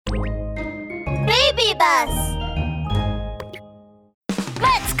Happy Bus!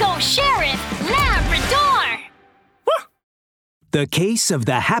 Let's go, Sheriff Labrador! The Case of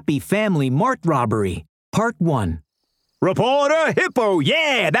the Happy Family Mart Robbery, Part 1. Reporter Hippo,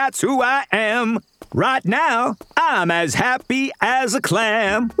 yeah, that's who I am. Right now, I'm as happy as a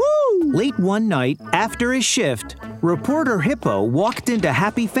clam. Woo! Late one night, after his shift, Reporter Hippo walked into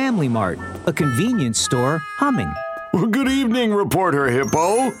Happy Family Mart, a convenience store, humming. Good evening, Reporter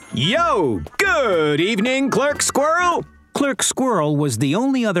Hippo. Yo, good evening, Clerk Squirrel. Clerk Squirrel was the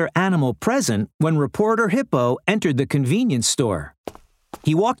only other animal present when Reporter Hippo entered the convenience store.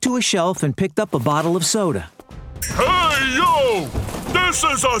 He walked to a shelf and picked up a bottle of soda. Hey, yo! This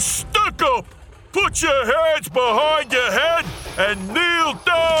is a stick-up! Put your hands behind your head and kneel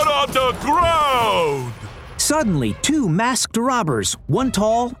down on the ground! Suddenly, two masked robbers, one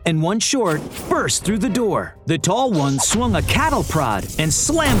tall and one short, burst through the door. The tall one swung a cattle prod and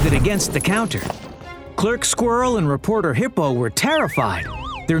slammed it against the counter. Clerk Squirrel and Reporter Hippo were terrified.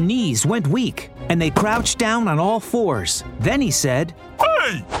 Their knees went weak, and they crouched down on all fours. Then he said,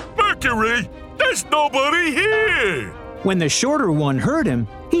 Hey, Mercury! There's nobody here! When the shorter one heard him,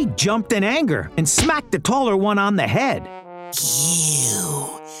 he jumped in anger and smacked the taller one on the head.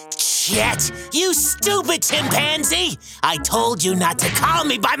 You, Chet, you stupid chimpanzee! I told you not to call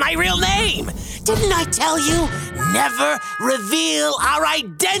me by my real name! Didn't I tell you? Never reveal our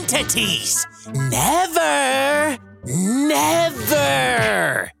identities! Never!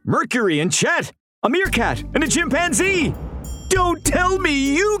 Never! Mercury and Chet, a meerkat and a chimpanzee. Don't tell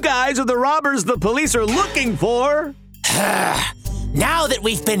me you guys are the robbers the police are looking for. Now that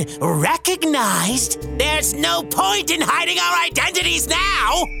we've been recognized, there's no point in hiding our identities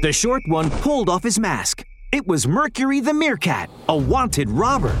now! The short one pulled off his mask. It was Mercury the meerkat, a wanted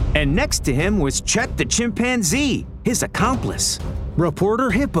robber. And next to him was Chet the chimpanzee, his accomplice.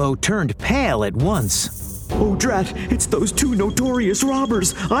 Reporter Hippo turned pale at once. Oh, drat, it's those two notorious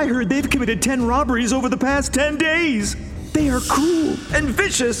robbers. I heard they've committed 10 robberies over the past 10 days. They are cruel and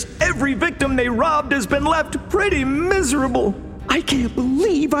vicious. Every victim they robbed has been left pretty miserable. I can't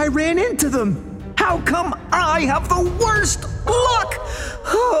believe I ran into them. How come I have the worst luck?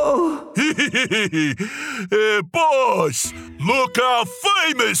 Oh. Boss, look how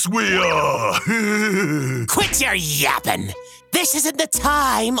famous we are! Quit your yapping! This isn't the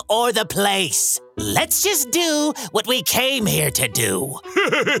time or the place. Let's just do what we came here to do.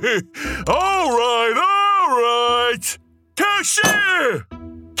 All right. Cashier!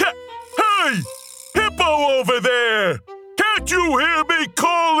 Hey! Hippo over there! Can't you hear me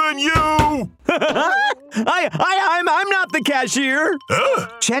calling you? I'm not the cashier.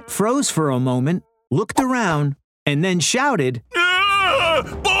 Chet froze for a moment, looked around, and then shouted,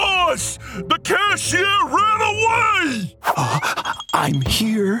 Boss! The cashier ran away! I'm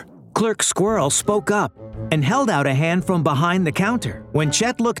here. Clerk Squirrel spoke up and held out a hand from behind the counter. When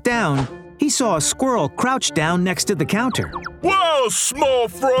Chet looked down, he saw a squirrel crouched down next to the counter. Well, small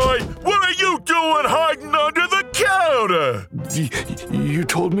fry, what are you doing hiding under the counter? You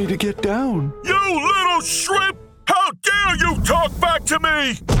told me to get down. You little shrimp! How dare you talk back to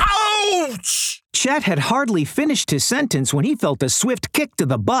me! Ouch! Chet had hardly finished his sentence when he felt a swift kick to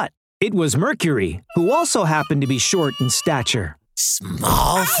the butt. It was Mercury, who also happened to be short in stature.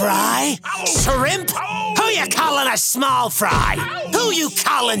 Small fry? Shrimp? Who you calling a small fry? Who you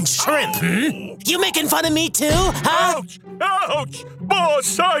calling shrimp, You making fun of me too, huh? Ouch!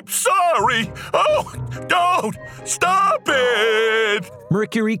 Boss, I'm sorry! Oh, don't! Stop it!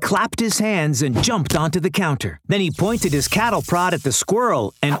 Mercury clapped his hands and jumped onto the counter. Then he pointed his cattle prod at the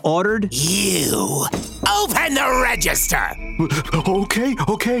squirrel and ordered, You! Open the register!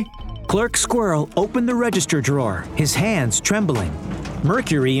 Okay. Clerk Squirrel opened the register drawer, his hands trembling.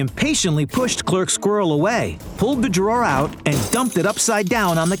 Mercury impatiently pushed Clerk Squirrel away, pulled the drawer out, and dumped it upside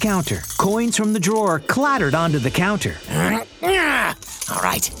down on the counter. Coins from the drawer clattered onto the counter. All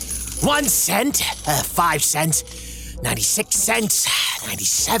right. 1 cent, 5 cents, 96 cents,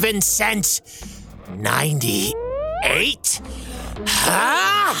 97 cents, 98.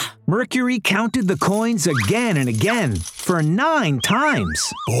 Mercury counted the coins again and again for 9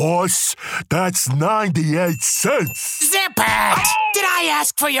 times. Boss, that's 98 cents. Zip it! Did I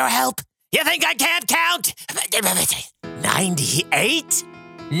ask for your help? You think I can't count? 98?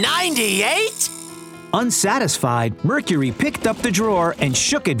 98? Unsatisfied, Mercury picked up the drawer and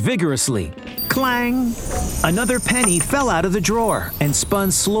shook it vigorously. Clang! Another penny fell out of the drawer and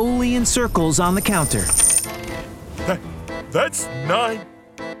spun slowly in circles on the counter. That's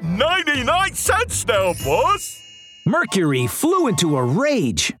 99 cents now, boss. Mercury flew into a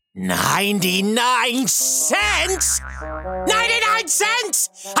rage. 99 cents? 99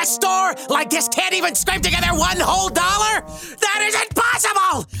 cents? A store like this can't even scrape together $1 whole dollar? That is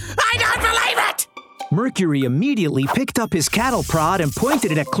impossible! I don't believe it! Mercury immediately picked up his cattle prod and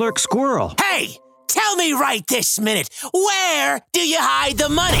pointed it at Clerk Squirrel. Hey, tell me right this minute, where do you hide the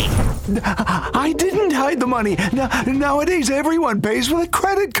money? I didn't hide the money. Nowadays, everyone pays with a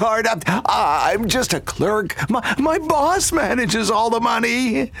credit card. I'm just a clerk. My boss manages all the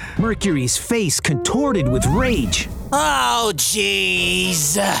money. Mercury's face contorted with rage. Oh,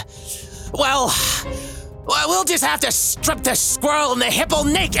 jeez. Well, we'll just have to strip the squirrel and the hippo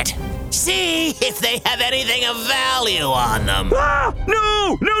naked. See if they have anything of value on them. Ah!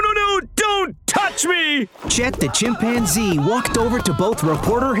 No! Don't touch me! Chet the chimpanzee walked over to both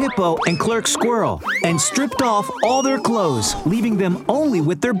Reporter Hippo and Clerk Squirrel and stripped off all their clothes, leaving them only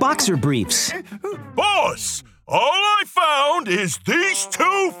with their boxer briefs. Boss, all I found is these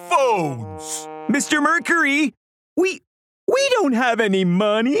 2 phones. Mr. Mercury, we don't have any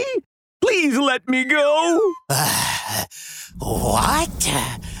money. Please let me go. What?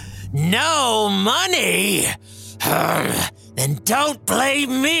 No money? Then don't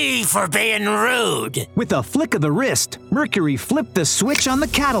blame me for being rude. With a flick of the wrist, Mercury flipped the switch on the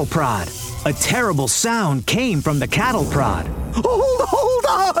cattle prod. A terrible sound came from the cattle prod. Hold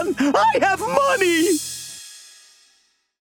on! I have money!